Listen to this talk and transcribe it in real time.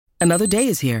Another day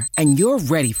is here, and you're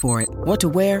ready for it. What to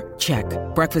wear? Check.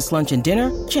 Breakfast, lunch, and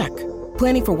dinner? Check.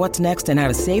 Planning for what's next and how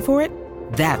to save for it?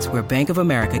 That's where Bank of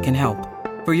America can help.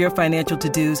 For your financial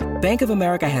to-dos, Bank of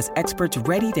America has experts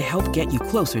ready to help get you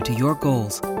closer to your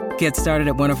goals. Get started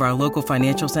at one of our local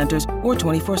financial centers or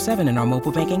 24/7 in our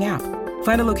mobile banking app.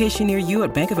 Find a location near you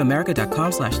at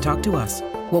bankofamerica.com/talktous.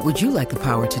 What would you like the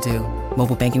power to do?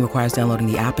 Mobile banking requires downloading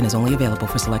the app and is only available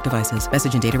for select devices.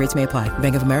 Message and data rates may apply.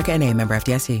 Bank of America N.A., member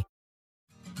FDIC.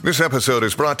 This episode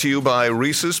is brought to you by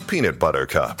Reese's Peanut Butter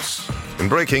Cups. In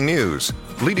breaking news,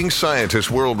 leading scientists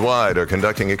worldwide are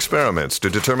conducting experiments to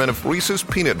determine if Reese's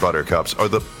Peanut Butter Cups are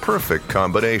the perfect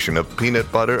combination of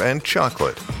peanut butter and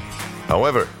chocolate.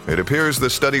 However, it appears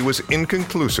the study was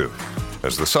inconclusive,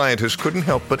 as the scientists couldn't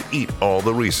help but eat all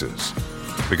the Reese's.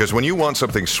 Because when you want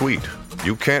something sweet,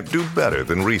 you can't do better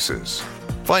than Reese's.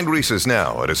 Find Reese's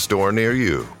now at a store near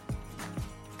you.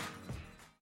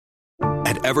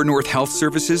 At Evernorth Health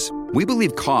Services, we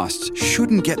believe costs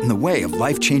shouldn't get in the way of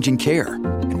life-changing care,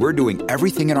 and we're doing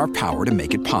everything in our power to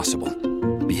make it possible.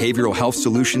 Behavioral health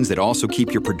solutions that also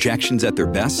keep your projections at their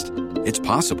best? It's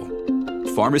possible.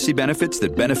 Pharmacy benefits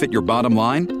that benefit your bottom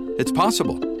line? It's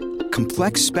possible.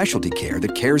 Complex specialty care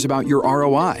that cares about your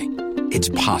ROI? It's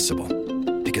possible.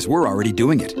 Because we're already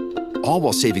doing it. All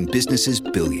while saving businesses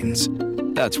billions.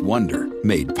 That's Wonder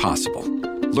made possible.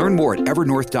 Learn more at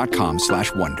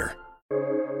evernorth.com/wonder.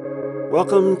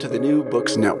 Welcome to the New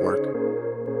Books Network.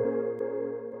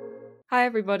 Hi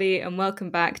everybody, and welcome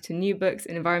back to New Books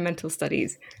in Environmental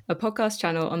Studies, a podcast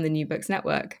channel on the New Books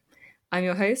Network. I'm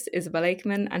your host, Isabel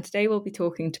Akerman, and today we'll be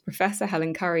talking to Professor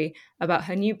Helen Curry about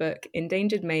her new book,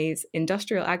 Endangered Maize,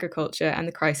 Industrial Agriculture and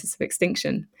the Crisis of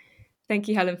Extinction. Thank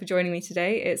you, Helen, for joining me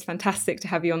today. It's fantastic to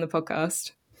have you on the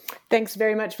podcast. Thanks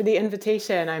very much for the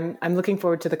invitation. I'm looking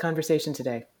forward to the conversation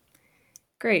today.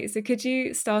 Great. So could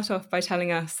you start off by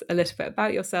telling us a little bit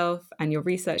about yourself and your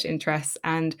research interests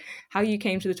and how you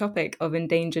came to the topic of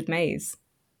endangered maize?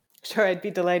 Sure, I'd be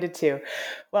delighted to.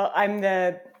 Well, I'm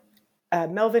the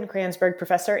Melvin Kranzberg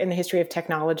Professor in the History of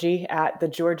Technology at the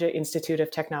Georgia Institute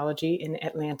of Technology in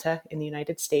Atlanta in the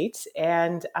United States.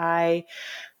 And I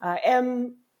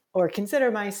am, or consider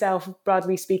myself,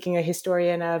 broadly speaking, a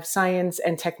historian of science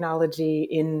and technology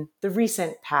in the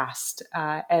recent past.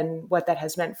 And what that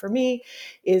has meant for me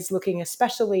is looking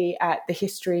especially at the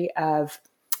history of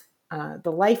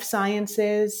the life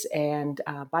sciences and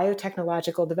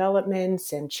biotechnological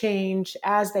developments and change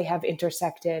as they have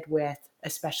intersected with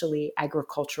especially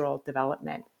agricultural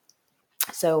development.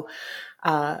 So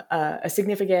a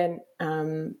significant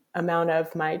amount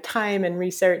of my time and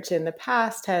research in the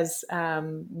past has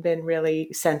been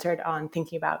really centered on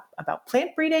thinking about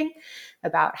plant breeding,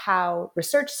 about how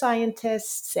research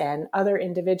scientists and other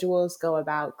individuals go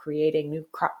about creating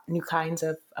new kinds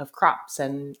of crops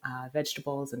and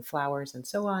vegetables and flowers and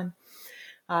so on.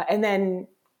 And then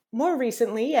more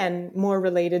recently, and more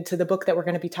related to the book that we're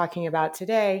going to be talking about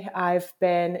today, I've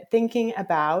been thinking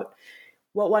about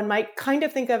what one might kind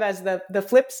of think of as the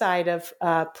flip side of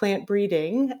plant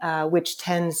breeding, which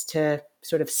tends to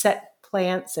sort of set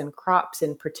plants and crops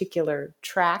in particular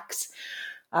tracks.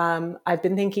 I've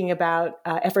been thinking about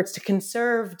efforts to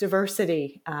conserve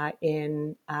diversity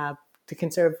to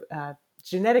conserve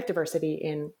genetic diversity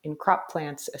in crop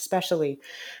plants, especially.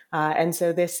 And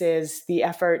so this is the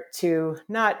effort to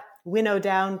not winnow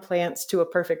down plants to a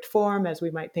perfect form, as we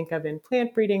might think of in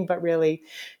plant breeding, but really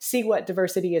see what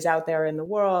diversity is out there in the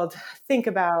world, think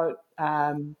about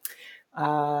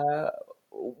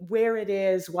where it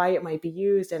is, why it might be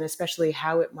used, and especially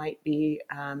how it might be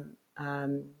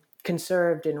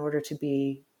conserved in order to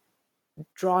be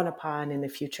drawn upon in the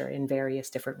future in various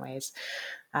different ways.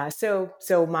 So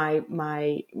my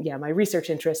research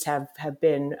interests have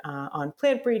been on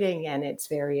plant breeding and its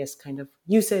various kind of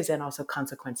uses and also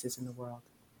consequences in the world.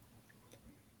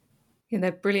 Yeah,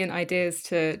 they're brilliant ideas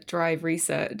to drive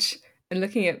research, and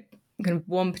looking at kind of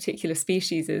one particular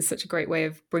species is such a great way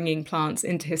of bringing plants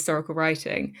into historical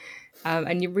writing.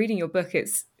 And you're reading your book,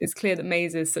 it's clear that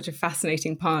maize is such a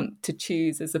fascinating plant to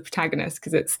choose as a protagonist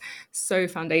because it's so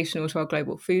foundational to our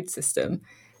global food system.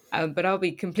 But I'll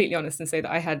be completely honest and say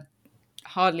that I had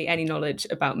hardly any knowledge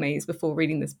about maize before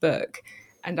reading this book.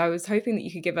 And I was hoping that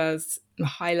you could give us a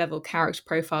high-level character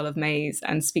profile of maize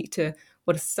and speak to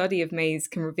what a study of maize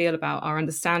can reveal about our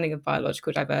understanding of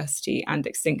biological diversity and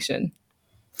extinction.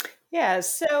 Yeah,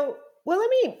 so, well, let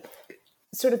me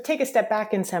sort of take a step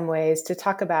back in some ways to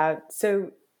talk about,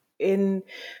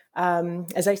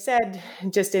 as I said,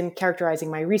 just in characterizing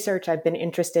my research, I've been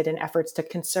interested in efforts to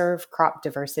conserve crop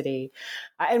diversity.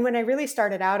 And when I really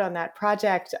started out on that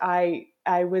project, I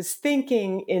was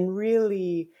thinking in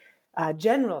really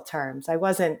general terms. I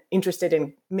wasn't interested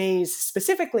in maize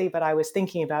specifically, but I was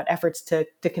thinking about efforts to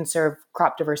conserve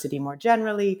crop diversity more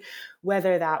generally,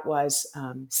 whether that was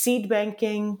seed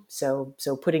banking, so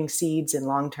putting seeds in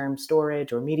long-term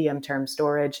storage or medium-term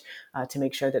storage to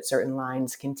make sure that certain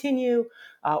lines continue,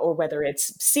 or whether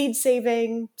it's seed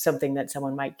saving, something that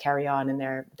someone might carry on in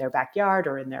their backyard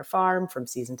or in their farm from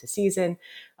season to season,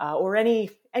 or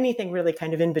anything really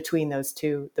kind of in between those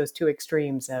two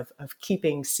extremes of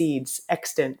keeping seeds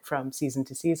extant from season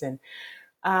to season.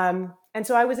 And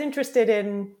so I was interested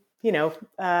in,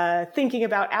 thinking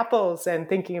about apples and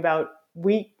thinking about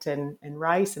wheat and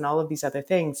rice and all of these other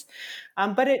things.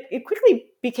 But it quickly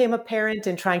became apparent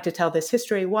in trying to tell this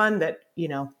history, one, that,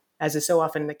 as is so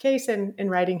often the case in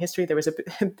writing history, there was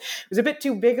it was a bit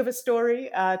too big of a story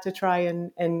to try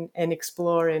and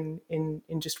explore in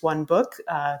just one book,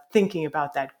 thinking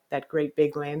about that great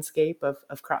big landscape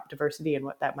of crop diversity and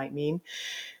what that might mean.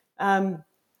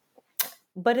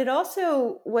 But it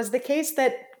also was the case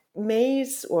that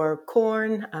maize or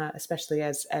corn, especially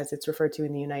as it's referred to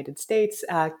in the United States,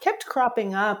 kept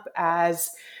cropping up as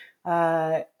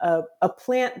a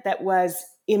plant that was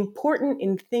important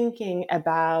in thinking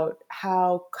about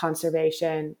how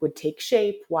conservation would take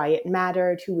shape, why it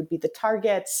mattered, who would be the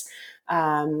targets,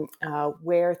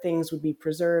 where things would be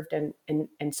preserved, and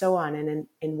so on, and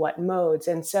in what modes.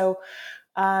 And so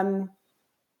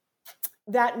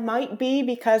that might be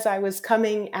because I was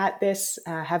coming at this,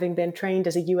 having been trained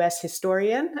as a U.S.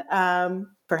 historian.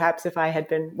 Perhaps if I had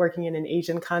been working in an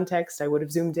Asian context, I would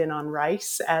have zoomed in on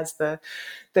rice as the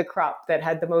crop that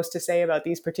had the most to say about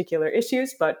these particular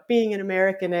issues. But being an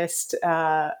Americanist,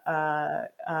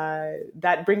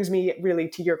 that brings me really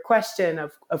to your question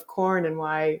of corn and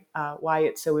why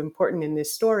it's so important in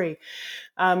this story.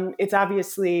 It's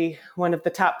obviously one of the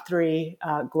top three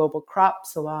global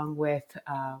crops, along with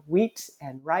wheat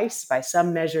and rice. By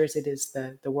some measures, it is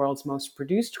the world's most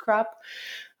produced crop.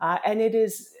 And it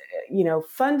is,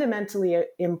 fundamentally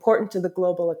important to the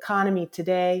global economy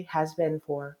today, has been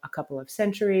for a couple of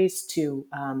centuries, to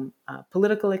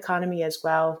political economy as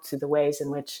well, to the ways in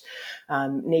which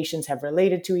nations have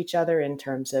related to each other in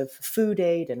terms of food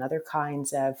aid and other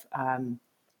kinds of kind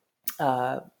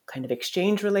of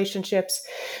exchange relationships.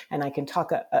 And I can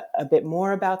talk a bit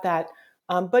more about that.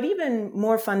 But even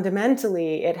more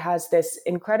fundamentally, it has this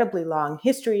incredibly long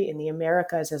history in the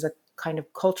Americas as a kind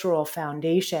of cultural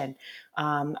foundation,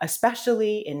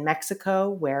 especially in Mexico,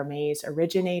 where maize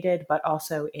originated, but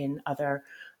also in other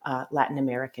Latin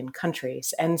American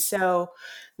countries. And so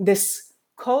this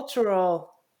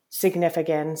cultural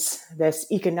significance, this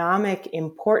economic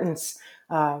importance,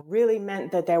 really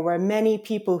meant that there were many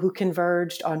people who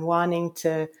converged on wanting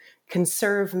to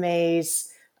conserve maize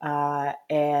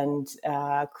and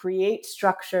create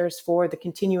structures for the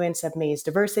continuance of maize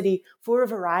diversity for a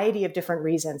variety of different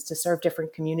reasons, to serve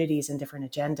different communities and different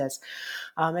agendas.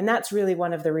 And that's really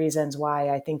one of the reasons why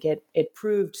I think it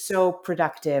proved so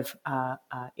productive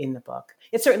in the book.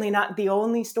 It's certainly not the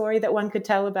only story that one could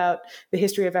tell about the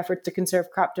history of efforts to conserve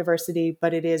crop diversity,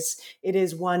 but it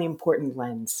is one important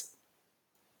lens.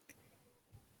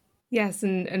 Yes,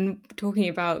 and talking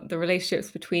about the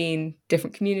relationships between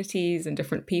different communities and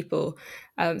different people.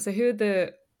 So who are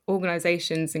the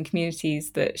organizations and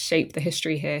communities that shape the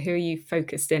history here? Who are you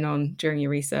focused in on during your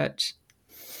research?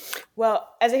 Well,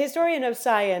 as a historian of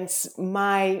science,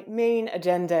 my main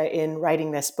agenda in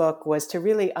writing this book was to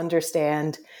really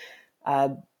understand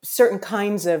certain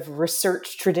kinds of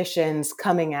research traditions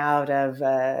coming out of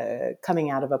a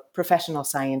professional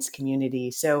science community.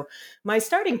 So my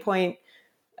starting point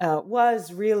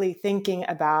was really thinking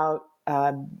about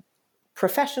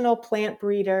professional plant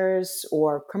breeders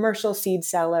or commercial seed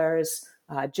sellers,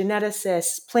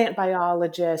 geneticists, plant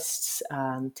biologists,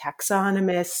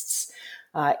 taxonomists,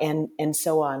 and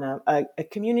so on, a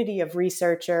community of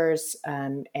researchers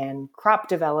and crop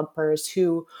developers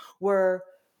who were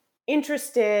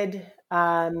interested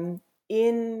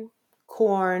in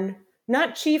corn,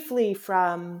 not chiefly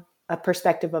from a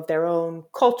perspective of their own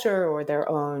culture or their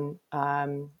own,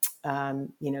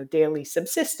 daily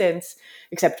subsistence,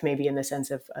 except maybe in the sense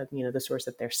of the source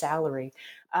of their salary,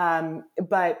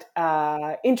 but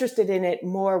interested in it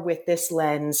more with this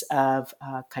lens of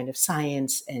kind of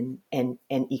science and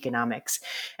economics.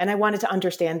 And I wanted to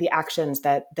understand the actions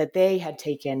that they had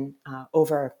taken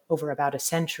over about a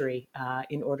century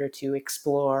in order to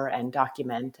explore and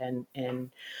document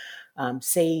and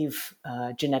save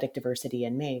genetic diversity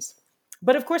in maize.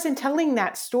 But of course, in telling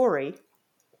that story,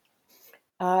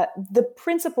 the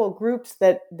principal groups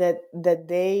that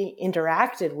they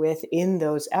interacted with in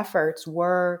those efforts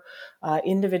were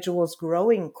individuals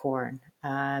growing corn,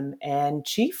 and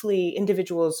chiefly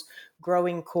individuals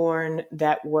growing corn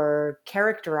that were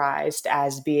characterized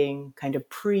as being kind of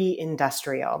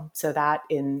pre-industrial. So that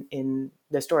in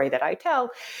the story that I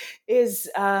tell is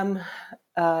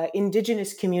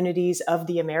indigenous communities of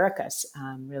the Americas,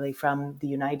 really from the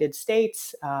United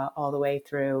States all the way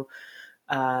through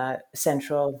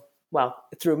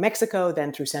through Mexico,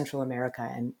 then through Central America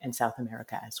and South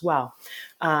America as well.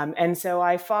 And so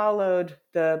I followed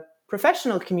the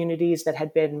professional communities that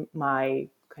had been my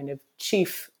kind of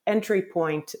chief entry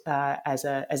point as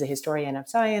a historian of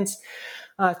science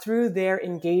through their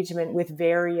engagement with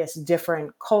various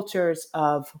different cultures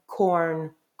of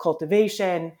corn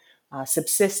cultivation,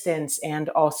 subsistence, and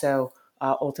also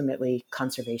ultimately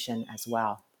conservation as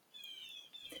well.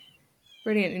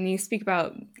 Brilliant. And you speak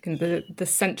about kind of the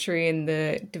century and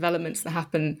the developments that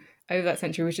happen over that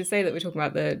century. We should say that we're talking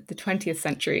about the 20th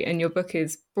century, and your book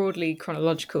is broadly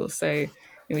chronological. So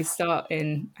we start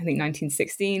in, I think,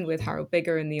 1916 with Harold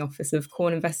Bigger in the Office of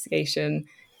Corn Investigation,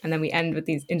 and then we end with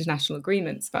these international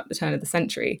agreements about the turn of the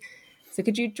century. So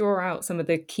could you draw out some of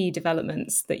the key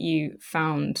developments that you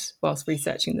found whilst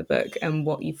researching the book and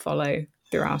what you follow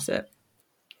throughout it?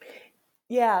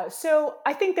 Yeah, so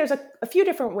I think there's a few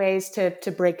different ways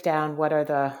to break down what are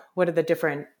the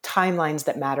different timelines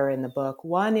that matter in the book.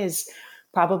 One is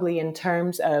probably in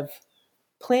terms of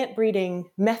plant breeding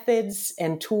methods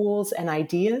and tools and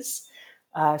ideas.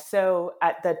 So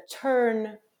at the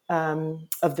turn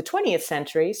of the 20th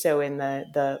century, so in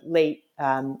the late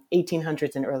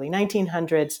 1800s and early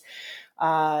 1900s,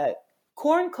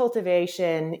 corn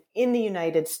cultivation in the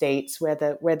United States, where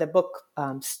the book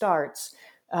starts,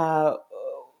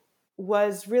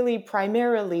 was really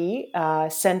primarily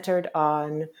centered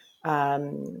on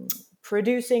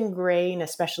producing grain,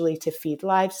 especially to feed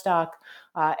livestock,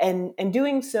 and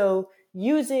doing so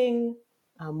using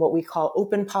what we call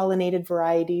open pollinated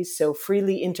varieties, so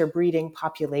freely interbreeding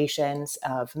populations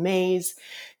of maize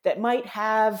that might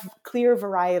have clear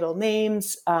varietal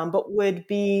names, but would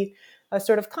be a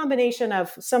sort of combination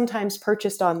of sometimes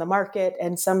purchased on the market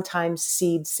and sometimes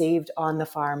seed saved on the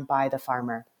farm by the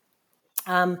farmer.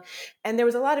 And there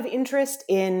was a lot of interest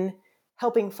in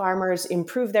helping farmers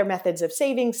improve their methods of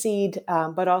saving seed,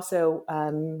 but also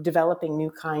developing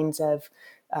new kinds of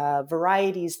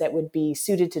varieties that would be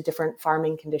suited to different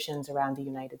farming conditions around the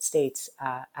United States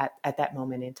at that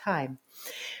moment in time.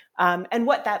 And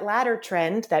what that latter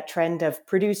trend, that trend of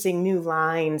producing new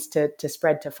lines to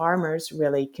spread to farmers,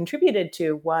 really contributed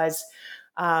to was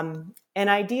an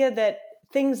idea that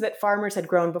things that farmers had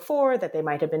grown before that they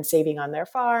might have been saving on their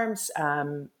farms,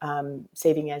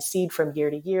 saving as seed from year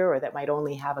to year, or that might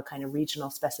only have a kind of regional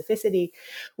specificity,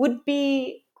 would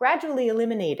be gradually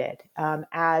eliminated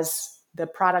as the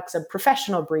products of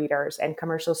professional breeders and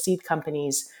commercial seed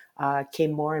companies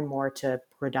came more and more to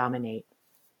predominate.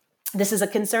 This is a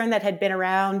concern that had been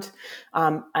around,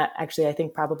 actually, I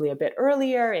think probably a bit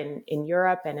earlier in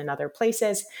Europe and in other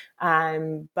places,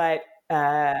 but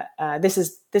this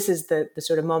is the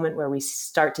sort of moment where we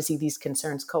start to see these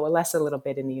concerns coalesce a little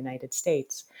bit in the United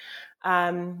States.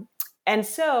 And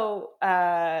so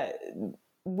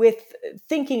with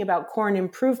thinking about corn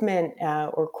improvement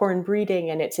or corn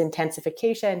breeding and its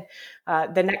intensification,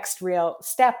 the next real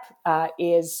step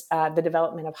is the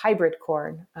development of hybrid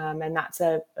corn. And that's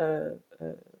a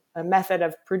method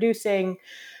of producing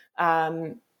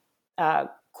corn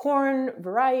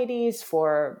varieties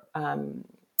for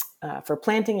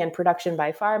planting and production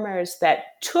by farmers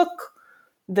that took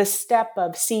the step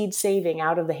of seed saving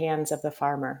out of the hands of the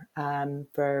farmer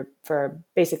for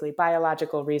basically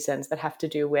biological reasons that have to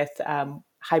do with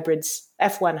hybrids,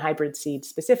 F1 hybrid seeds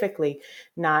specifically,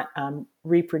 not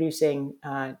reproducing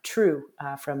true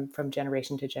from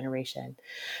generation to generation.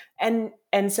 And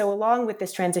so along with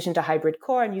this transition to hybrid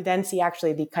corn, you then see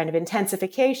actually the kind of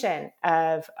intensification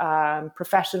of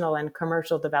professional and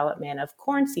commercial development of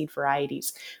corn seed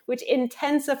varieties, which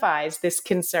intensifies this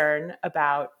concern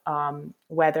about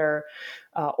whether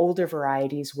older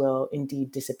varieties will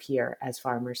indeed disappear as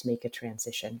farmers make a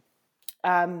transition.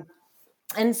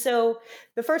 And so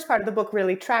the first part of the book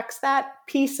really tracks that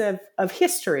piece of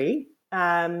history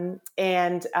and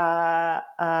then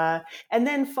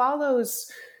follows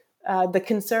the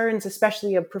concerns,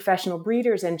 especially of professional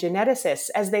breeders and geneticists,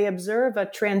 as they observe a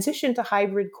transition to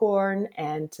hybrid corn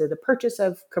and to the purchase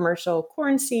of commercial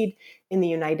corn seed in the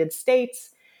United States,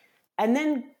 and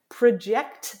then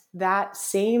project that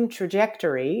same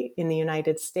trajectory in the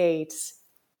United States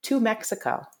to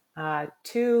Mexico.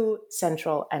 to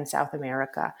Central and South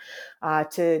America,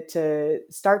 to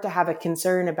start to have a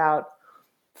concern about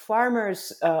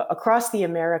farmers across the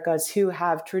Americas who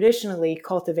have traditionally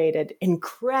cultivated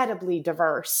incredibly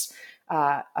diverse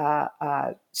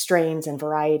strains and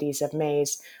varieties of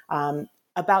maize,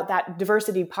 about that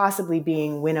diversity possibly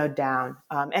being winnowed down.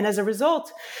 And as a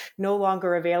result, no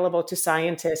longer available to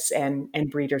scientists and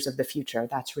breeders of the future.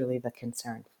 That's really the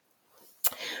concern.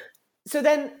 So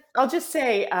then I'll just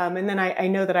say, and then I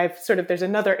know that there's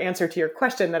another answer to your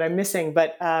question that I'm missing,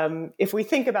 but if we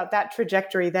think about that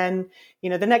trajectory, then,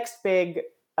 the next big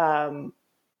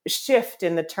shift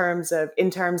in terms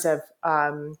of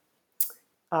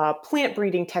plant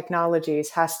breeding technologies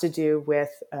has to do with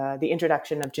the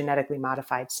introduction of genetically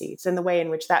modified seeds and the way in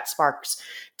which that sparks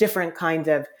different kinds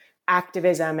of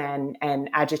activism and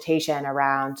agitation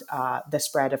around the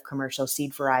spread of commercial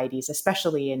seed varieties,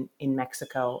 especially in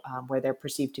Mexico, where they're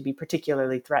perceived to be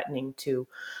particularly threatening to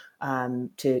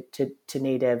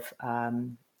native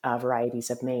varieties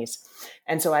of maize.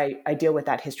 And so I deal with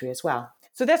that history as well.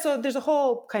 So there's a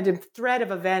whole kind of thread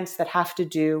of events that have to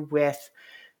do with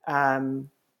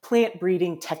plant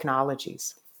breeding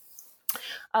technologies.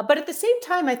 But at the same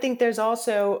time, I think there's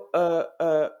also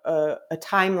a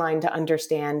timeline to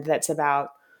understand that's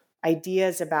about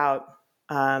ideas about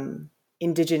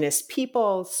indigenous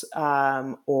peoples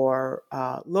or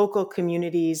local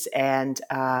communities and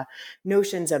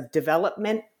notions of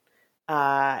development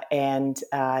and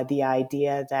the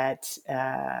idea that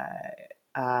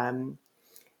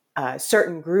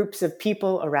certain groups of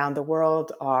people around the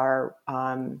world are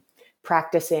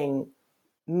practicing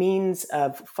means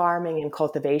of farming and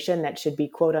cultivation that should be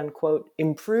quote unquote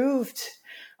improved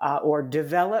or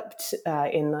developed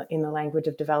in the language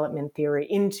of development theory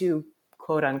into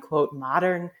quote unquote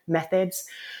modern methods.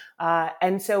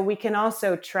 And so we can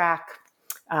also track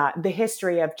the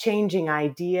history of changing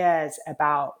ideas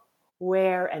about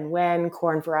where and when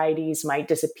corn varieties might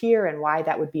disappear and why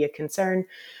that would be a concern,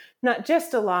 not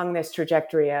just along this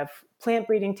trajectory of plant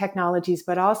breeding technologies,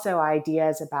 but also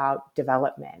ideas about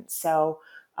development. So,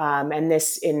 and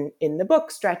this in the book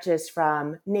stretches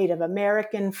from Native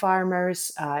American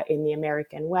farmers in the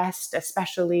American West,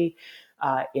 especially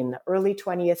in the early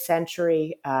 20th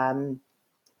century,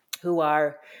 who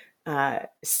are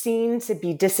seen to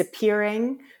be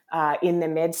disappearing in the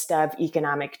midst of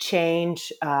economic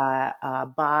change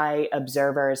by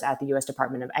observers at the U.S.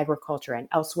 Department of Agriculture and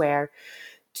elsewhere,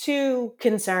 to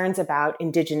concerns about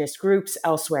indigenous groups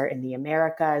elsewhere in the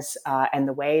Americas and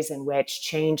the ways in which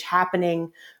change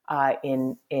happening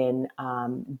in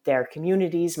their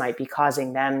communities might be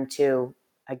causing them to,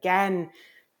 again,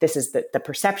 this is the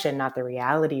perception, not the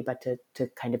reality, but to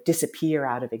kind of disappear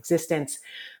out of existence.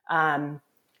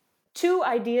 Two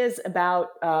ideas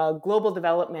about global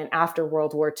development after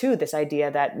World War II, this idea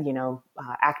that,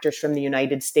 actors from the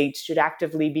United States should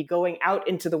actively be going out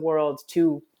into the world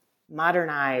to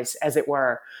modernize, as it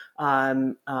were,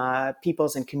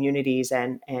 peoples and communities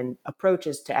and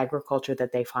approaches to agriculture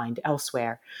that they find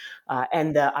elsewhere.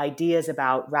 And the ideas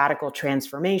about radical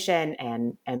transformation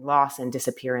and loss and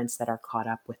disappearance that are caught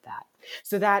up with that.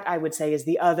 So that, I would say, is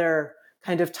the other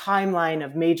kind of timeline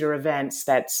of major events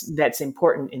that's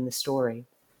important in the story.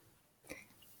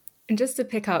 And just to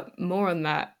pick up more on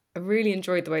that, I really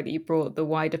enjoyed the way that you brought the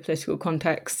wider political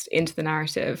context into the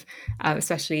narrative,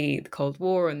 especially the Cold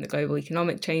War and the global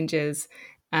economic changes.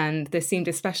 And this seemed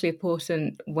especially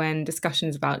important when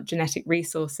discussions about genetic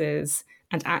resources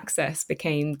and access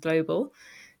became global.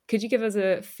 Could you give us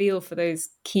a feel for those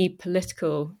key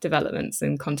political developments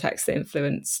and contexts that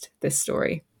influenced this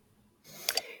story?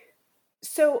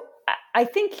 So I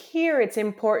think here it's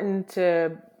important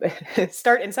to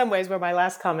start in some ways where my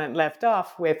last comment left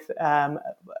off with the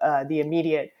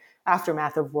immediate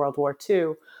aftermath of World War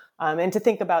II, and to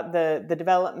think about the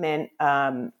development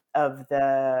of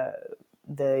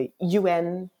the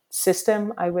UN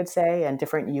system, I would say, and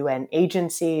different UN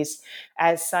agencies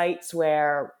as sites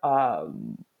where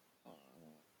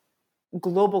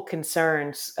global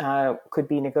concerns could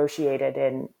be negotiated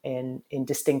in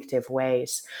distinctive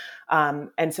ways.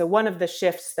 And so one of the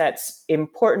shifts that's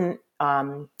important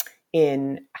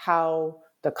in how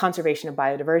the conservation of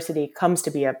biodiversity comes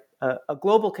to be a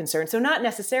global concern, so not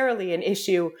necessarily an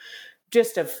issue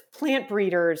just of plant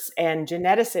breeders and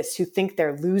geneticists who think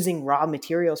they're losing raw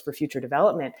materials for future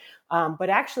development, but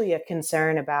actually a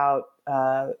concern about,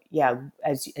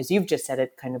 as you've just said,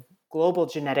 it kind of global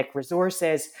genetic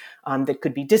resources that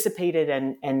could be dissipated,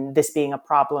 and this being a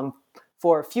problem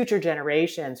for future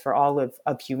generations, for all of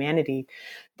humanity.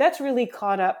 That's really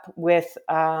caught up with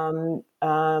the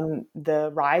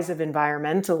rise of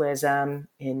environmentalism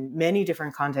in many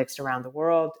different contexts around the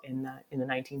world in the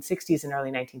 1960s and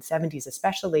early 1970s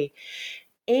especially,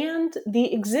 and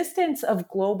the existence of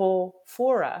global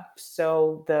fora.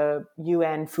 So the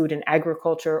UN Food and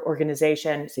Agriculture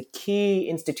Organization is a key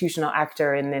institutional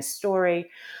actor in this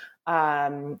story.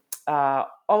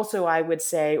 Also, I would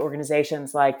say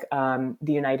organizations like the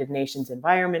United Nations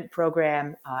Environment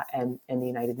Program and the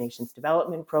United Nations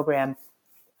Development Program.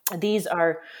 These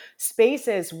are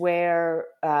spaces where,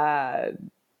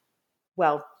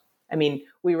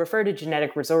 we refer to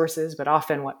genetic resources, but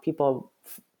often what people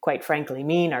quite frankly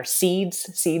mean are seeds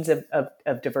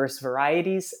of diverse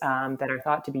varieties that are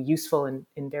thought to be useful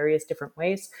in various different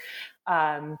ways.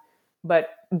 But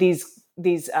these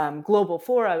global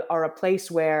fora are a place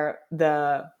where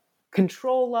the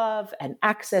control of and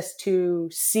access to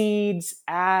seeds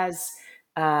as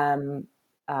a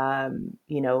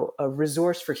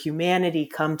resource for humanity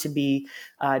come to be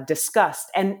discussed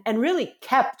and really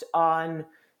kept on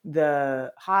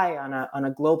the high on a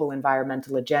global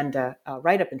environmental agenda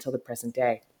right up until the present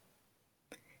day.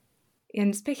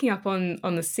 And just picking up on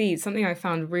the seeds, something I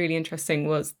found really interesting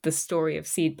was the story of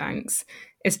seed banks,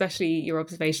 especially your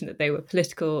observation that they were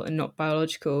political and not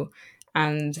biological.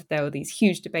 And there were these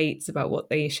huge debates about what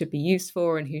they should be used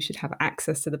for and who should have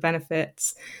access to the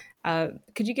benefits.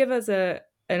 Could you give us an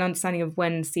understanding of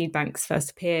when seed banks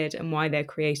first appeared and why they're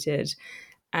created?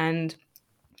 And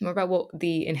more about what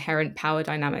the inherent power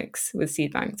dynamics with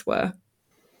seed banks were?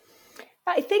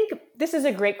 I think this is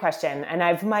a great question,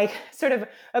 and my sort of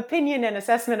opinion and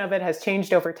assessment of it has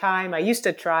changed over time. I used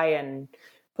to try and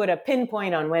put a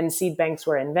pinpoint on when seed banks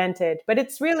were invented, but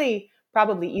it's really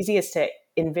probably easiest to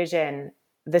envision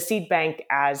the seed bank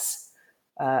as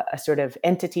a sort of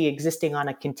entity existing on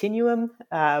a continuum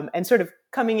and sort of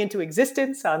coming into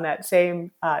existence on that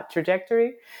same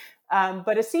trajectory.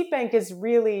 But a seed bank is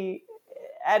really,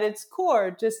 at its core,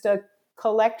 just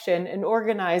an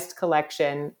organized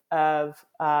collection of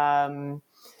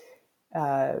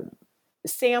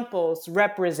samples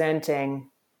representing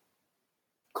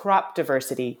crop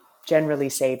diversity, generally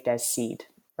saved as seed,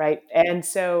 right? And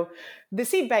so the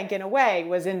seed bank, in a way,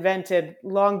 was invented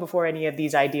long before any of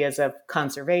these ideas of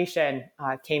conservation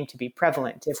came to be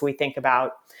prevalent. If we think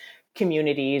about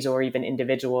communities or even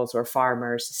individuals or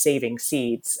farmers saving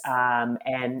seeds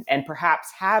and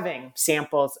perhaps having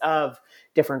samples of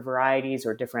different varieties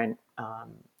or different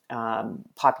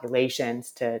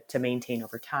populations to maintain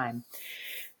over time.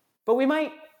 But we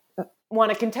might want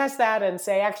to contest that and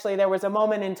say, actually, there was a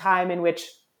moment in time in which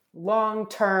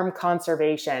long-term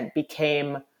conservation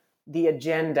became the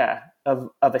agenda of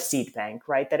a seed bank,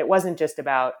 right? That it wasn't just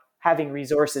about having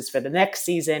resources for the next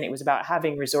season. It was about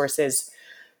having resources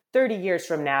 30 years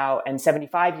from now and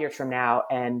 75 years from now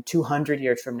and 200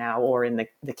 years from now, or in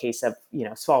the case of,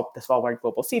 the Svalbard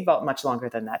Global Seed Vault, much longer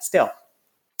than that still.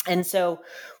 And so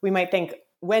we might think,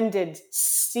 when did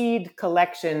seed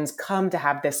collections come to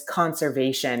have this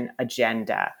conservation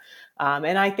agenda?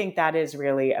 And I think that is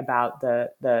really about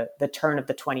the turn of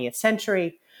the 20th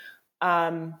century,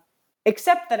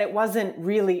 except that it wasn't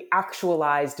really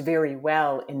actualized very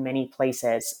well in many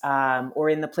places, or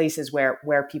in the places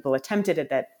where people attempted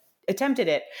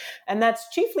it. And that's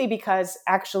chiefly because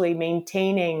actually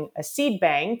maintaining a seed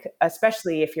bank,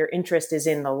 especially if your interest is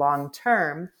in the long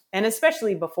term, and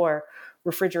especially before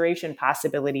refrigeration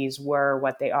possibilities were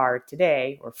what they are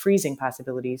today, or freezing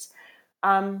possibilities,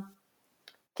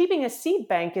 keeping a seed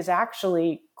bank is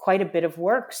actually quite a bit of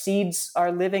work. Seeds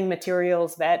are living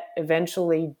materials that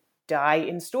eventually die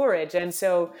in storage. And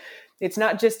so it's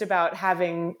not just about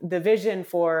having the vision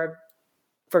for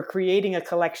creating a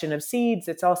collection of seeds.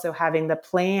 It's also having the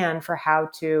plan for how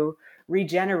to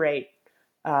regenerate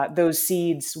those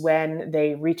seeds when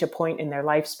they reach a point in their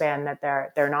lifespan that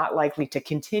they're not likely to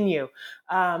continue.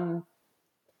 And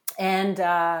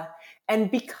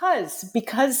because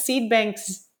seed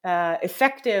banks,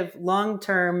 effective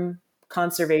long-term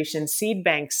conservation seed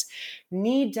banks,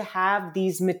 need to have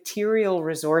these material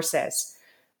resources,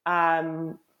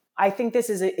 I think this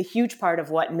is a huge part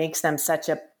of what makes them such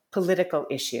a political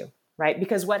issue, right?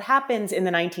 Because what happens in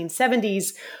the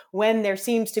 1970s, when there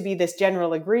seems to be this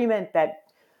general agreement that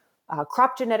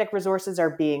crop genetic resources are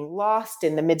being lost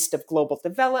in the midst of global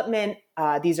development,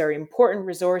 these are important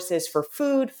resources for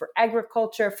food, for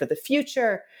agriculture, for the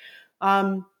future.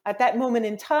 At that moment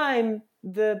in time,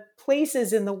 the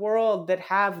places in the world that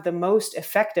have the most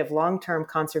effective long-term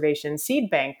conservation seed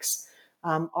banks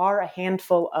are a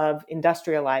handful of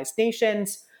industrialized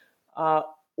nations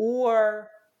or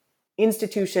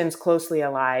institutions closely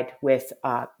allied with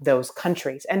those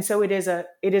countries. And so it is a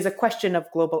question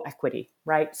of global equity,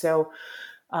 right? So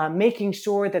making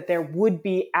sure that there would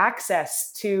be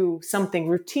access to something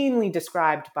routinely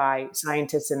described by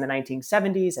scientists in the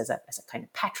 1970s as a kind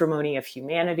of patrimony of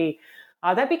humanity,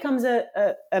 that becomes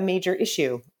a major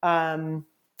issue. And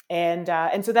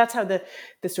so that's how the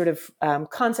sort of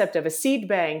concept of a seed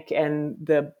bank and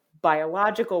the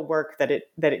biological work that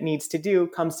it needs to do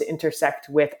comes to intersect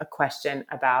with a question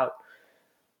about,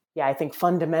 I think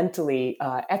fundamentally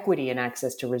equity and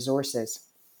access to resources.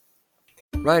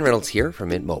 Ryan Reynolds here from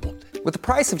Mint Mobile. With the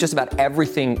price of just about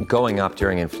everything going up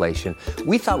during inflation,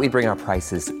 we thought we'd bring our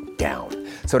prices down.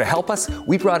 So to help us,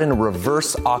 we brought in a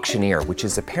reverse auctioneer, which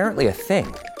is apparently a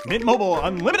thing. Mint Mobile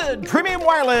Unlimited Premium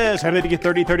Wireless. How to get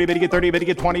 30, 30, bit to get 30, bit to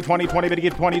get 20, 20, 20, bit to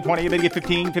get 20, 20, bit to get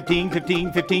 15, 15,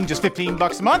 15, 15, just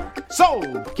 $15 a month?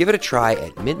 Sold! Give it a try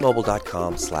at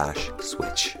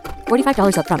mintmobile.com/switch.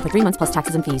 $45 up front for 3 months plus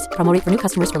taxes and fees. Promo rate for new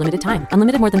customers for limited time.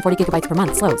 Unlimited more than 40 gigabytes per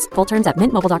month. Slows full terms at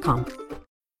mintmobile.com.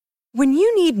 When you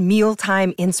need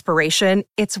mealtime inspiration,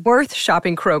 it's worth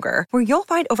shopping Kroger, where you'll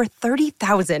find over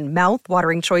 30,000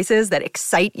 mouth-watering choices that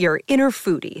excite your inner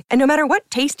foodie. And no matter what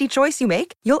tasty choice you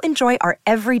make, you'll enjoy our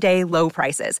everyday low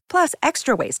prices, plus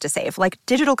extra ways to save, like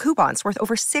digital coupons worth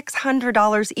over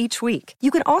 $600 each week. You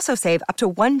can also save up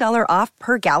to $1 off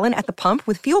per gallon at the pump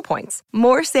with fuel points.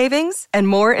 More savings and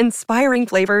more inspiring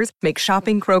flavors make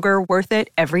shopping Kroger worth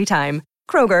it every time.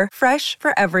 Kroger, fresh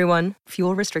for everyone.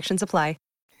 Fuel restrictions apply.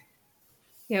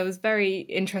 Yeah, it was very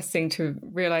interesting to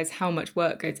realize how much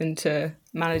work goes into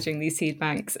managing these seed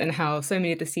banks and how so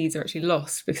many of the seeds are actually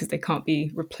lost because they can't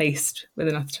be replaced with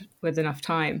enough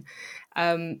time.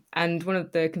 And one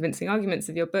of the convincing arguments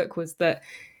of your book was that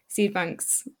seed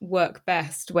banks work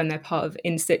best when they're part of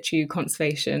in situ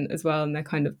conservation as well, and they're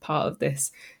kind of part of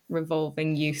this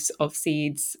revolving use of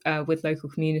seeds with local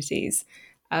communities.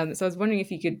 So I was wondering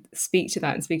if you could speak to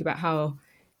that and speak about how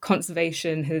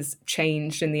conservation has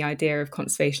changed and the idea of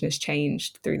conservation has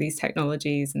changed through these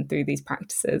technologies and through these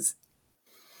practices.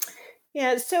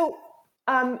 Yeah, so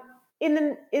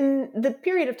in the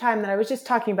period of time that I was just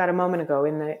talking about a moment ago,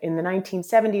 in the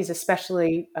 1970s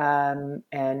especially, and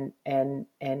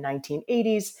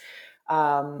 1980s,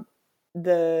 a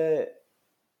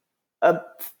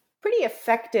pretty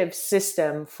effective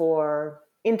system for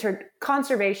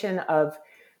conservation of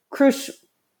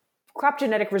crop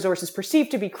genetic resources perceived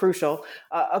to be crucial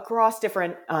across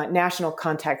different national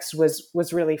contexts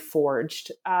was really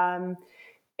forged. And,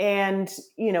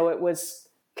 it was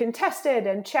contested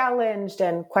and challenged,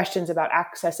 and questions about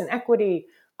access and equity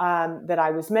that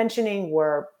I was mentioning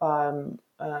were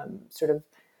sort of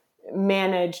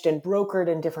managed and brokered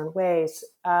in different ways.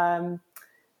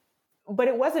 But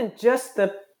it wasn't just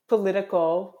the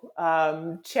political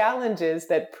challenges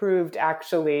that proved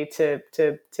actually to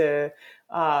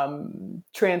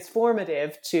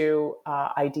transformative to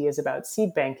ideas about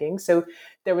seed banking. So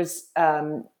there was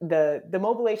the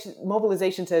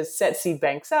mobilization to set seed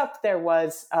banks up. There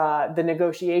was the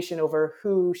negotiation over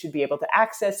who should be able to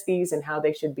access these and how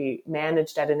they should be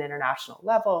managed at an international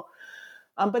level.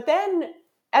 But then,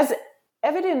 as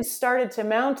evidence started to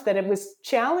mount that it was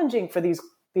challenging for these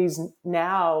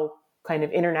now kind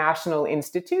of international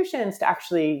institutions to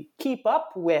actually keep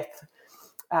up with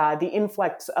the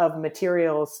influx of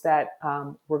materials that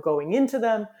were going into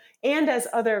them, and as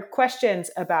other questions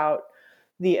about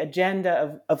the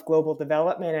agenda of global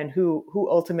development and who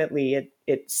ultimately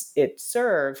it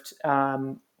served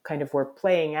kind of were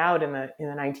playing out in the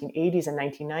 1980s and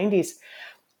 1990s.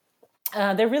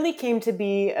 There really came to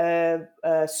be a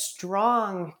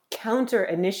strong counter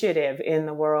initiative in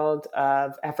the world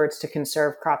of efforts to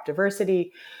conserve crop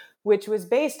diversity, which was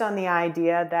based on the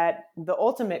idea that the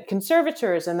ultimate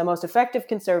conservators and the most effective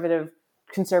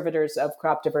conservators of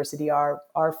crop diversity are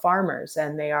farmers,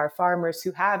 and they are farmers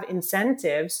who have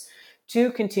incentives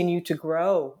to continue to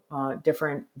grow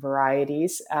different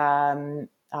varieties,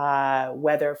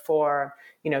 whether for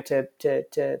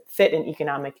to fit an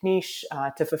economic niche,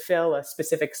 to fulfill a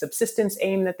specific subsistence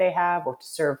aim that they have, or to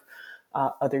serve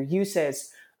other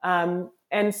uses.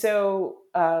 And so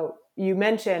you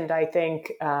mentioned, I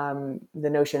think, the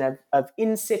notion of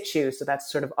in situ, so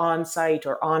that's sort of on-site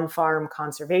or on-farm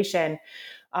conservation,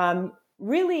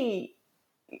 really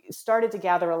started to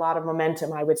gather a lot of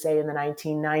momentum, I would say, in the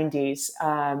 1990s,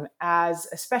 as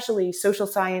especially social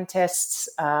scientists,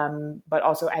 but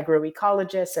also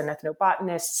agroecologists and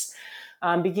ethnobotanists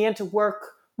began to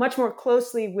work much more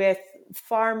closely with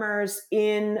farmers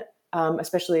in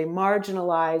especially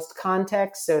marginalized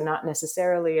contexts, so not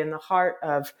necessarily in the heart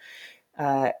of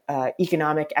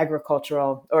economic,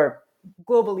 agricultural, or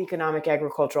global economic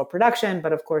agricultural production,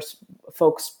 but of course,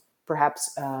 folks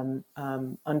perhaps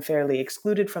unfairly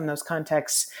excluded from those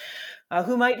contexts,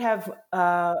 who might have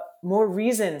more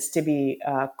reasons to be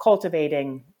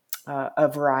cultivating a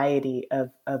variety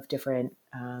of different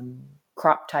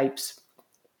crop types.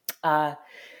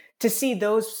 To see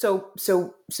those,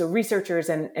 so researchers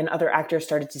and other actors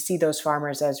started to see those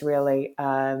farmers as really,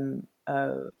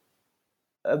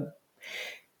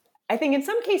 I think in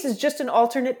some cases just an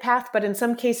alternate path, but in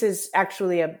some cases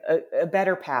actually a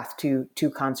better path to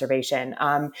conservation,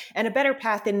 and a better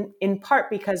path in part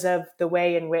because of the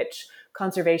way in which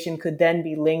conservation could then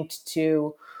be linked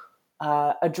to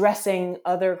addressing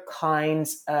other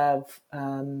kinds of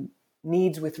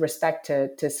needs with respect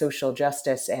to social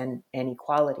justice and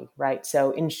equality, right?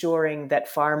 So ensuring that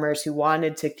farmers who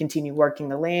wanted to continue working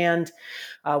the land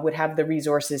would have the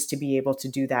resources to be able to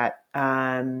do that,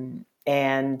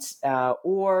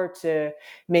 or to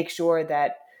make sure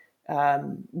that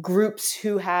groups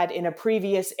who had in a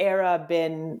previous era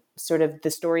been sort of,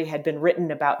 the story had been written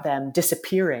about them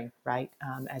disappearing, right?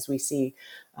 As we see,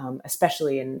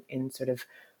 especially in sort of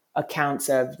accounts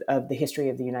of the history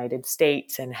of the United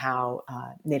States and how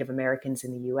Native Americans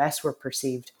in the US were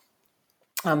perceived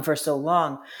for so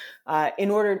long,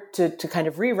 in order to kind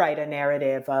of rewrite a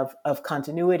narrative of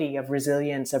continuity, of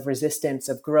resilience, of resistance,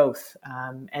 of growth.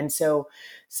 And so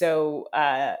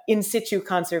in situ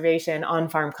conservation,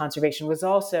 on-farm conservation was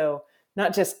also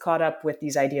not just caught up with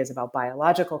these ideas about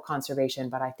biological conservation,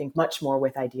 but I think much more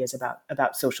with ideas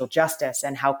about social justice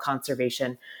and how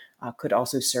conservation could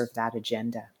also serve that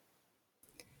agenda.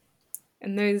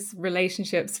 And those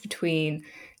relationships between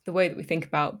the way that we think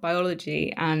about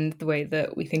biology and the way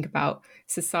that we think about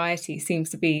society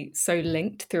seems to be so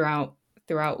linked throughout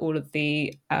all of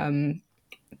the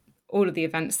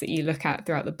events that you look at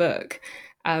throughout the book.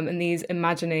 And these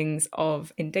imaginings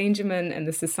of endangerment and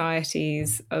the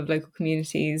societies of local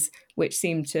communities, which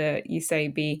seem to, you say,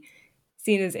 be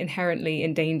seen as inherently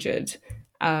endangered.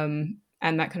 And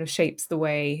that kind of shapes the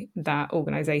way that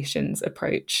organizations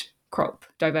approach crop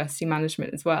diversity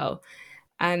management as well.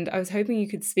 And I was hoping you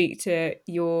could speak to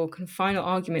your kind of final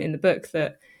argument in the book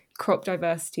that crop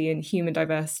diversity and human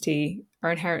diversity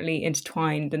are inherently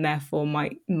intertwined and therefore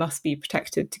must be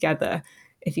protected together.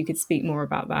 If you could speak more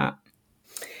about that.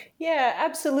 Yeah,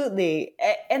 absolutely.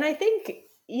 And I think,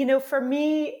 for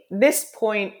me, this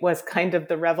point was kind of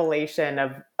the revelation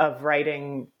of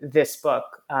writing this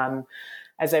book.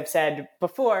 As I've said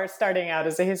before, starting out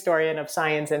as a historian of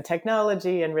science and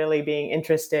technology and really being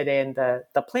interested in the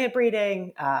plant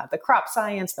breeding, the crop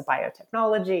science, the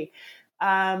biotechnology,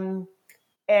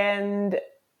 and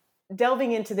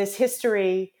delving into this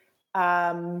history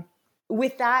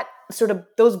with that sort of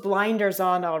those blinders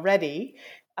on already.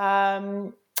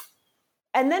 And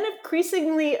then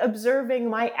increasingly observing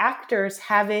my actors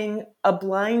having a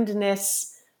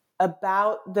blindness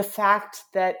about the fact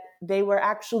that they were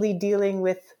actually dealing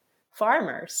with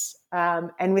farmers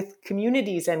and with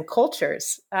communities and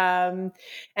cultures, and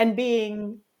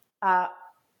being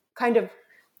kind of,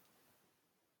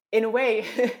 in a way,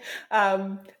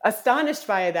 astonished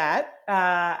by that.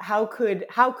 How could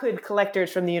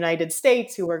collectors from the United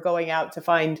States who were going out to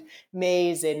find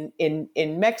maize in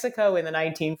Mexico in the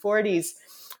 1940s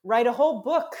write a whole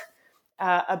book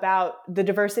about the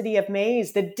diversity of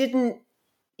maize that didn't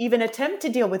even attempt to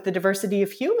deal with the diversity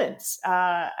of humans,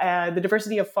 the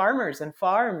diversity of farmers and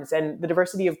farms, and the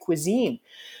diversity of cuisine.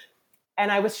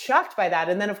 And I was shocked by that.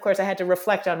 And then, of course, I had to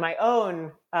reflect on my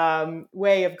own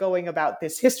way of going about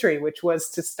this history, which was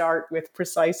to start with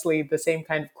precisely the same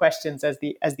kind of questions as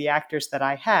the actors that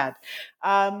I had.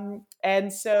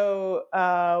 And so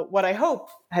what I hope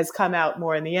has come out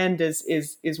more in the end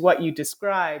is what you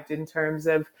described in terms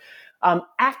of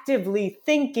actively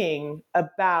thinking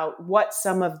about what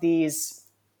some of these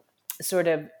sort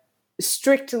of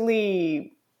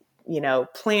strictly,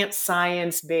 plant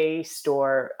science based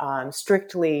or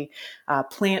strictly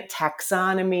plant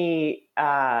taxonomy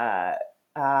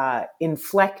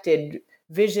inflected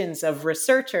visions of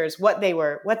researchers, what they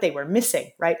were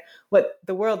missing, right? What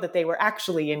the world that they were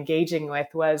actually engaging with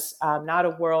was not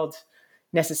a world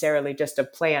necessarily just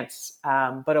of plants,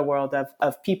 but a world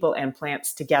of people and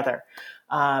plants together.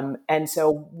 And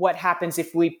so what happens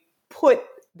if we put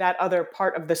that other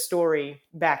part of the story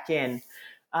back in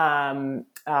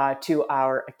to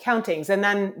our accountings? And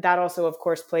then that also, of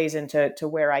course, plays into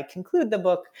where I conclude the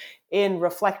book in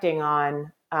reflecting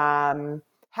on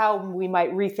how we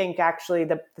might rethink actually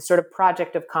the sort of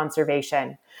project of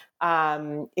conservation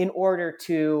in order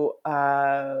to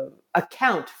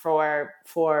account for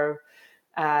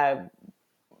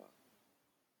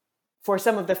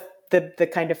some of the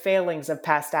kind of failings of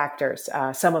past actors,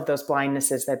 some of those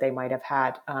blindnesses that they might have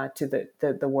had to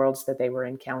the worlds that they were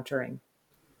encountering.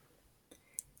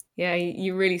 Yeah,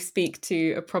 you really speak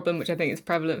to a problem which I think is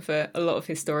prevalent for a lot of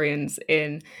historians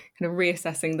in kind of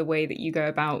reassessing the way that you go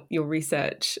about your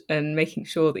research and making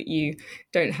sure that you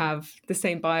don't have the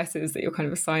same biases that you're kind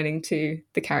of assigning to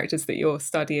the characters that you're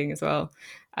studying as well.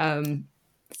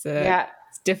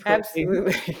 It's difficult.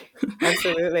 Absolutely.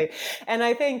 Absolutely. And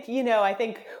I think, I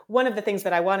think one of the things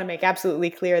that I want to make absolutely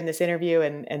clear in this interview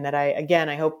and that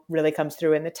I hope really comes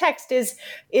through in the text is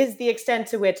the extent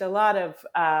to which a lot of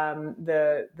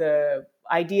the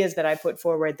ideas that I put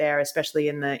forward there, especially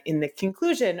in the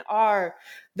conclusion, are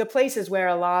the places where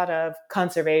a lot of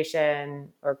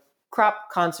conservation or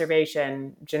crop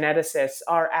conservation geneticists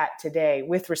are at today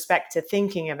with respect to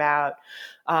thinking about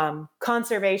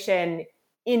conservation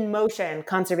in motion,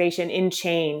 conservation in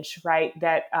change, right?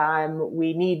 That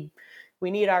we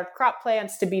need our crop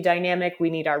plants to be dynamic. We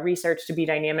need our research to be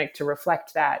dynamic to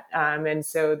reflect that. And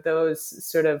so those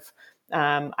sort of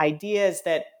ideas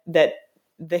that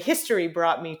the history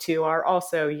brought me to are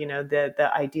also,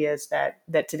 the ideas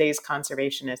that today's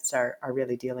conservationists are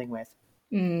really dealing with.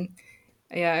 Mm.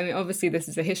 Yeah, I mean, obviously this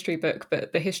is a history book,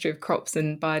 but the history of crops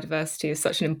and biodiversity is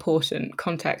such an important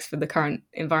context for the current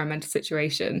environmental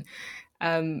situation.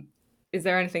 Is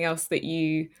there anything else that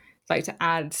you like to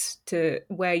add to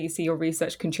where you see your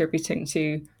research contributing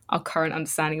to our current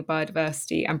understanding of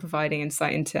biodiversity and providing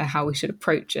insight into how we should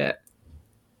approach it?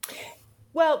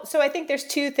 Well, so I think there's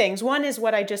two things. One is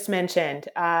what I just mentioned.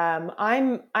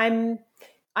 I'm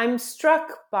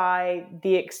struck by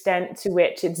the extent to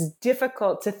which it's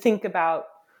difficult to think about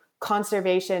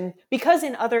conservation because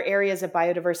in other areas of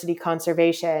biodiversity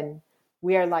conservation,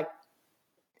 we are like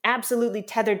absolutely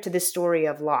tethered to the story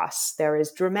of loss. There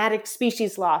is dramatic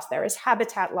species loss. There is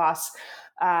habitat loss.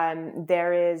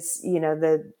 There is,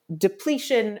 the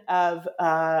depletion of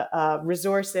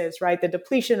resources, right? The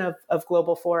depletion of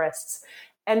global forests.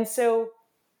 And so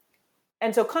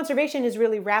conservation is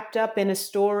really wrapped up in a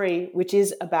story which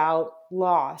is about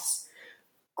loss.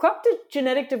 Crop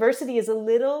genetic diversity is a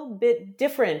little bit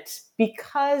different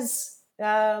because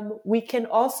we can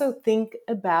also think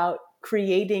about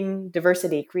creating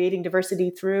diversity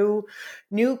through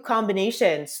new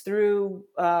combinations, through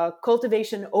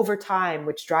cultivation over time,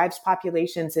 which drives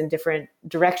populations in different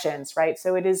directions, right?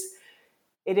 So it is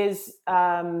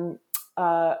a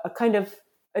kind of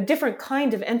a different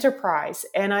kind of enterprise.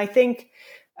 And I think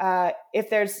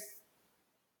if there's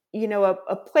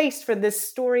a place for this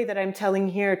story that I'm telling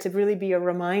here to really be a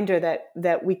reminder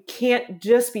that we can't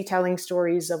just be telling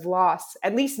stories of loss,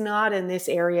 at least not in this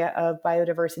area of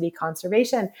biodiversity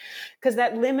conservation, because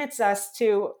that limits us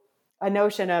to a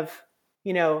notion of,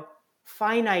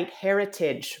 finite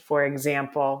heritage, for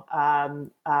example,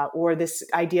 or this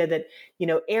idea that,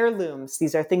 heirlooms,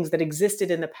 these are things that existed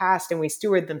in the past and we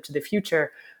steward them to the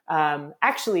future.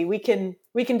 Actually, we can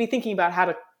be thinking about how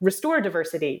to restore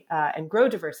diversity and grow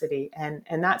diversity, and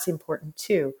that's important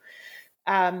too.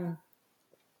 And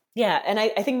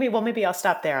I think maybe I'll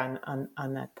stop there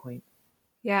on that point.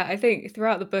 Yeah, I think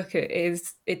throughout the book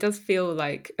it does feel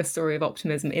like a story of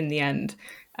optimism in the end.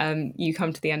 You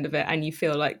come to the end of it and you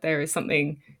feel like there is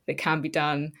something that can be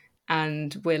done,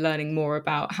 and we're learning more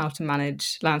about how to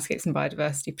manage landscapes and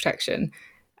biodiversity protection.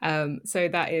 So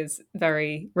that is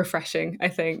very refreshing, I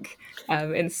think,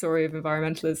 in the story of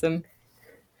environmentalism.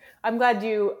 I'm glad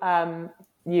you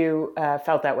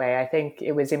felt that way. I think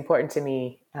it was important to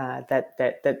me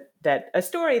that a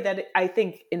story that I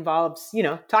think involves,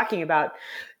 talking about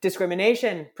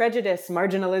discrimination, prejudice,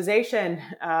 marginalization,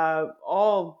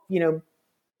 all,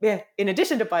 in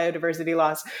addition to biodiversity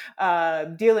loss,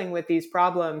 dealing with these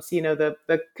problems,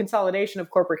 the consolidation of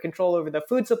corporate control over the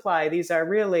food supply. These are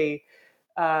really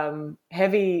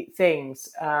heavy things.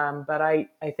 But I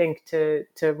think to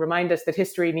remind us that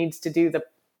history needs to do the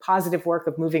positive work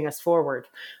of moving us forward,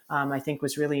 I think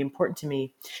was really important to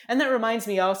me. And that reminds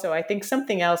me also, I think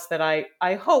something else that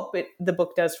I hope the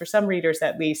book does for some readers,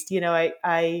 at least,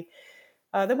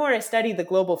 the more I study the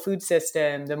global food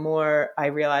system, the more I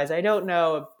realize I don't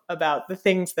know about the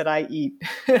things that I eat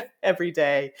every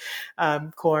day,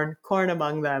 corn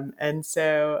among them. And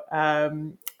so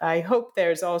I hope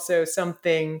there's also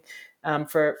something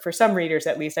for some readers,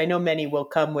 at least. I know many will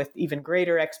come with even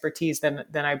greater expertise than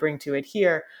I bring to it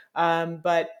here,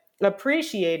 but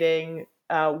appreciating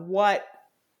what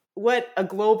a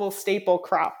global staple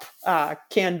crop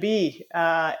can be,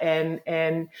 and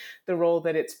the role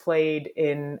that it's played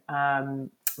in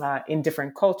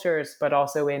different cultures, but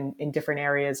also in different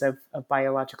areas of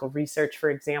biological research,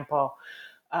 for example.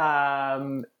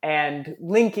 and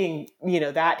linking,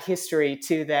 that history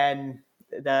to then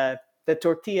the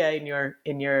tortilla in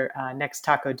your next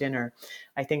taco dinner.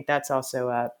 I think that's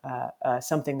also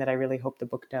something that I really hope the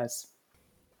book does.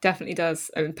 Definitely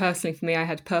does. I mean, personally, for me, I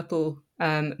had purple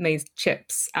maize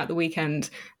chips at the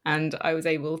weekend, and I was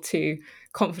able to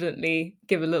confidently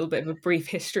give a little bit of a brief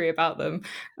history about them,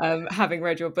 having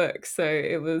read your book. So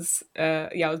it was, I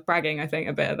was bragging, I think,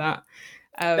 a bit of that.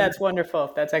 That's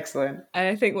wonderful. That's excellent. And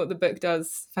I think what the book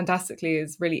does fantastically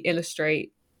is really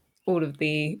illustrate all of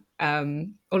the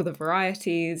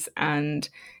varieties and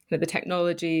the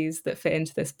technologies that fit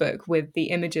into this book with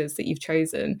the images that you've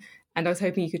chosen. And I was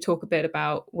hoping you could talk a bit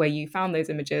about where you found those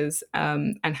images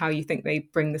and how you think they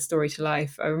bring the story to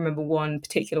life. I remember one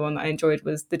particular one that I enjoyed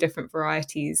was the different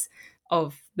varieties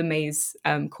of the maize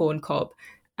corn cob.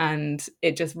 And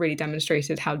it just really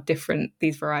demonstrated how different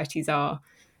these varieties are.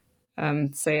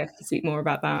 So yeah, to speak more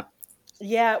about that.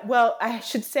 Yeah, well, I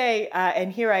should say,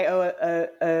 and here I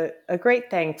owe a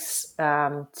great thanks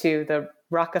to the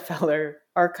Rockefeller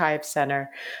Archive Center.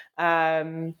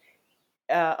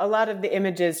 A lot of the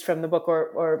images from the book,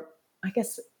 or I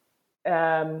guess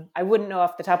I wouldn't know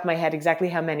off the top of my head exactly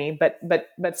how many,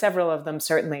 but several of them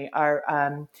certainly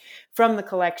are from the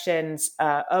collections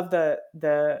of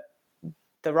the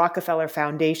Rockefeller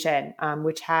Foundation,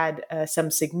 which had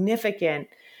some significant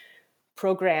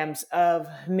programs of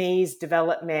maize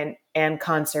development and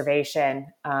conservation,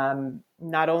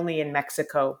 not only in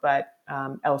Mexico, but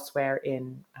elsewhere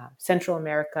in Central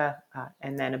America,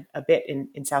 and then a bit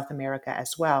in South America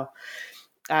as well.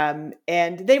 And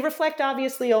they reflect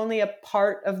obviously only a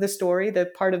part of the story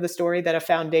that a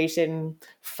foundation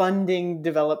funding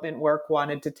development work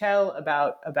wanted to tell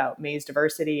about maize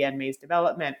diversity and maize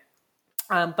development.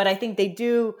 But I think they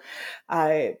do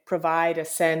provide a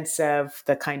sense of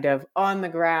the kind of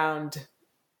on-the-ground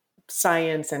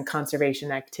science and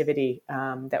conservation activity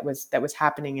that was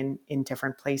happening in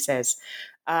different places.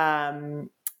 And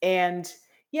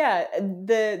yeah,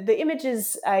 the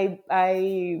images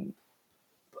I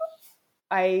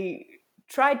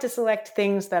tried to select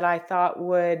things that I thought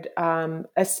would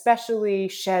especially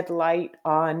shed light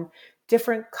on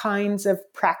different kinds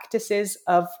of practices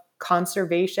of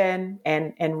conservation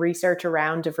and research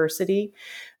around diversity,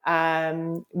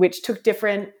 which took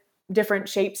different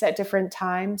shapes at different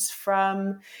times,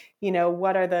 from,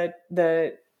 what are the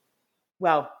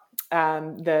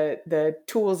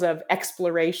tools of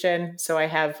exploration. So I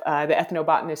have the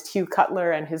ethnobotanist Hugh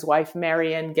Cutler and his wife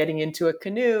Marion getting into a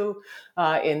canoe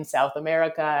in South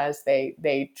America as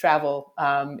they travel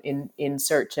in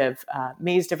search of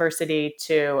maize diversity,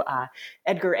 to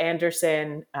Edgar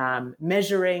Anderson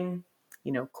measuring,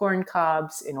 corn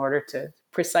cobs in order to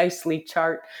precisely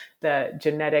chart the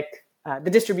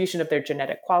distribution of their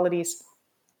genetic qualities.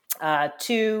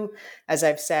 To, as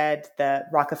I've said, the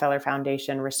Rockefeller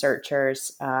Foundation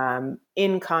researchers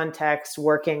in context,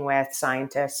 working with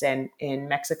scientists in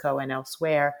Mexico and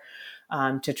elsewhere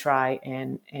to try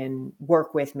and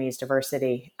work with maize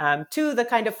diversity. To the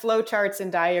kind of flowcharts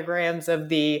and diagrams of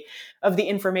the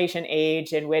information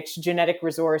age, in which genetic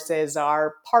resources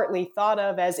are partly thought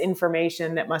of as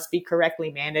information that must be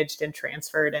correctly managed and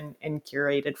transferred and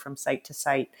curated from site to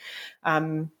site.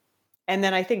 And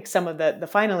then I think some of the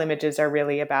final images are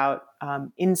really about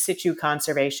in situ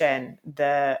conservation,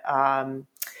 the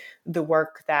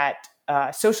work that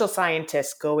social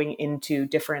scientists going into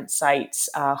different sites,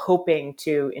 hoping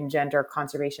to engender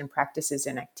conservation practices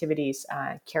and activities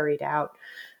carried out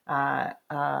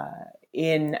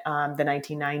in the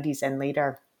 1990s and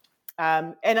later.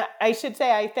 And I should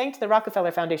say I thanked the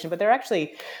Rockefeller Foundation, but there are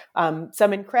actually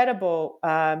some incredible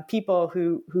people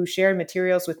who shared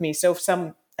materials with me. So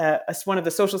one of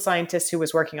the social scientists who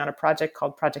was working on a project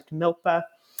called Project Milpa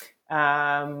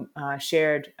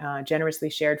generously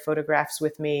shared photographs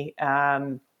with me.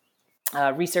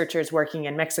 Researchers working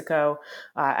in Mexico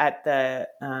at the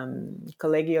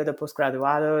Colegio de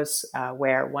Postgraduados,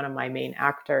 where one of my main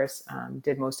actors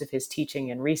did most of his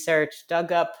teaching and research,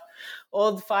 dug up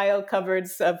old file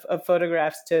cupboards of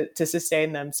photographs to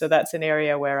sustain them. So that's an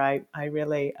area where I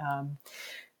really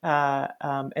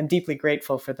am deeply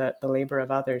grateful for the labor of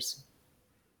others.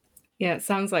 Yeah, it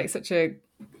sounds like such a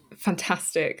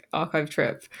fantastic archive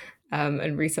trip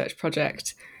and research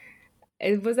project.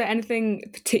 Was there anything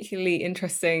particularly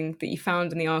interesting that you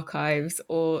found in the archives,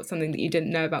 or something that you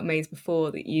didn't know about maize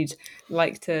before that you'd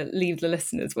like to leave the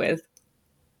listeners with?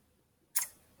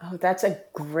 Oh, that's a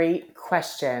great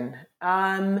question.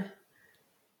 No,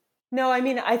 I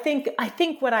mean, I think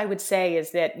what I would say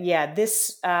is that, yeah,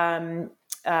 this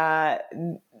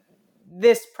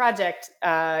project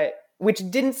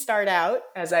which didn't start out,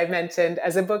 as I mentioned,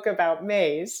 as a book about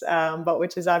maize, but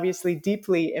which is obviously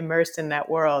deeply immersed in that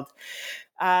world.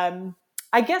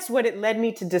 I guess what it led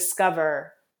me to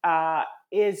discover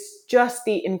is just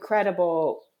the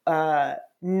incredible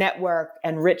network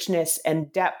and richness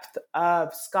and depth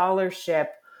of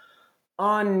scholarship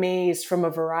on maize from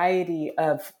a variety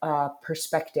of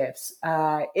perspectives.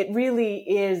 It really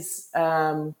is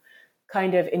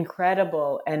kind of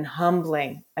incredible and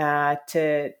humbling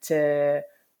to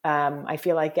I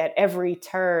feel like at every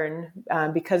turn,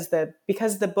 because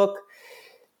the book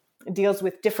deals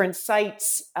with different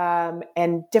sites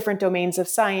and different domains of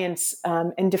science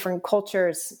and different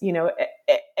cultures.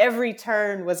 Every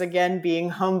turn was again being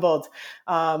humbled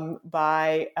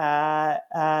by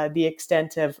the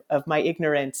extent of my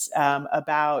ignorance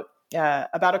about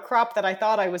a crop that I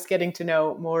thought I was getting to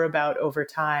know more about over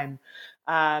time.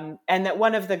 And that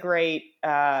one of the great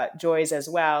joys as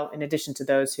well, in addition to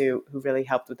those who really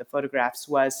helped with the photographs,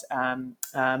 was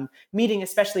meeting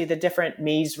especially the different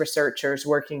maize researchers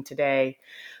working today,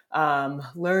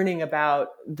 learning about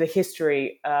the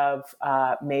history of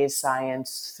maize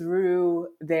science through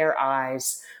their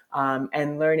eyes,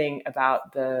 and learning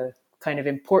about the kind of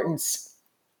importance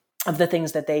of the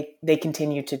things that they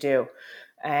continue to do.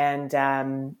 And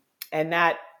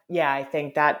that, I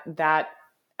think that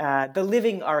the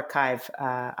living archive,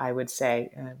 I would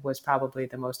say, was probably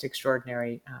the most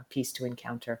extraordinary piece to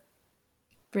encounter.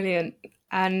 Brilliant.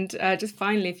 And just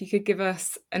finally, if you could give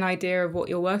us an idea of what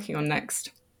you're working on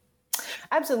next.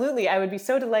 Absolutely, I would be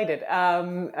so delighted.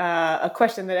 A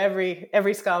question that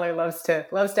every scholar loves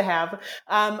to have.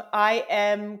 I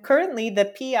am currently the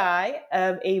PI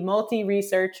of a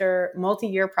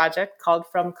multi-year project called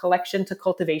From Collection to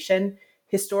Cultivation: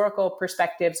 Historical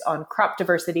Perspectives on Crop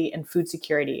Diversity and Food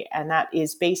Security. And that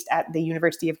is based at the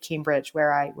University of Cambridge,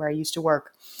 where I used to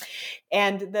work.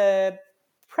 And the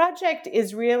project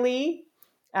is really,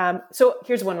 so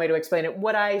here's one way to explain it.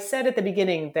 What I said at the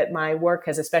beginning, that my work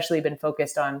has especially been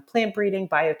focused on plant breeding,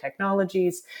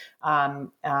 biotechnologies,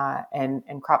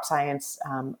 and crop science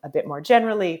a bit more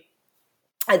generally.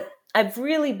 I've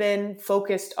really been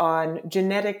focused on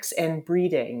genetics and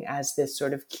breeding as this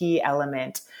sort of key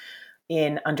element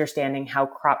in understanding how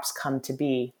crops come to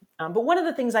be. But one of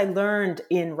the things I learned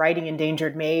in writing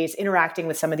Endangered Maize, interacting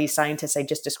with some of these scientists I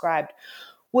just described,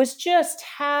 was just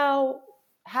how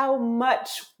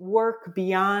much work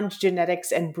beyond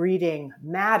genetics and breeding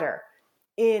matter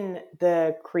in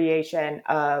the creation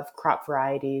of crop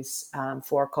varieties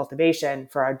for cultivation,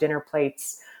 for our dinner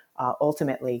plates,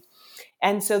 ultimately.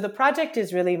 And so the project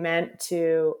is really meant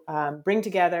to bring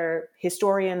together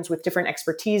historians with different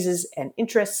expertises and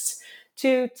interests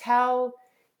to tell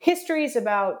histories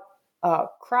about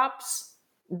crops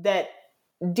that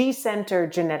decenter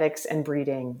genetics and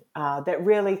breeding, that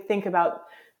really think about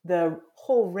the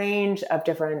whole range of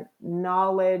different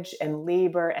knowledge and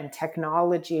labor and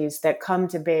technologies that come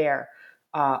to bear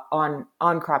on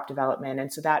crop development.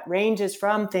 And so that ranges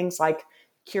from things like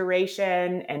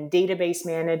curation and database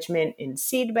management in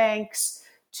seed banks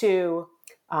to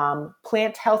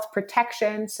plant health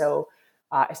protection, so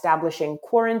establishing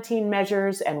quarantine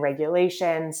measures and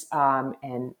regulations,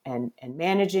 and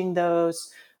managing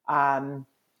those,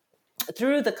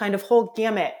 through the kind of whole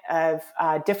gamut of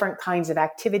different kinds of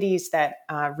activities that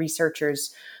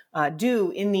researchers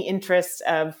do in the interests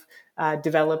of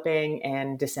developing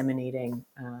and disseminating,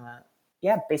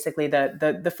 basically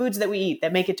the foods that we eat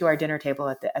that make it to our dinner table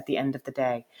at the end of the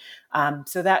day.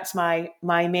 So that's my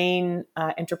main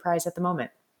enterprise at the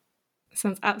moment.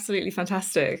 Sounds absolutely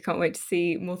fantastic. Can't wait to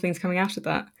see more things coming out of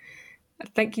that.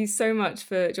 Thank you so much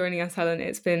for joining us, Helen.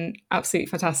 It's been absolutely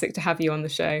fantastic to have you on the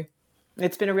show.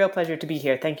 It's been a real pleasure to be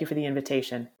here. Thank you for the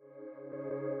invitation.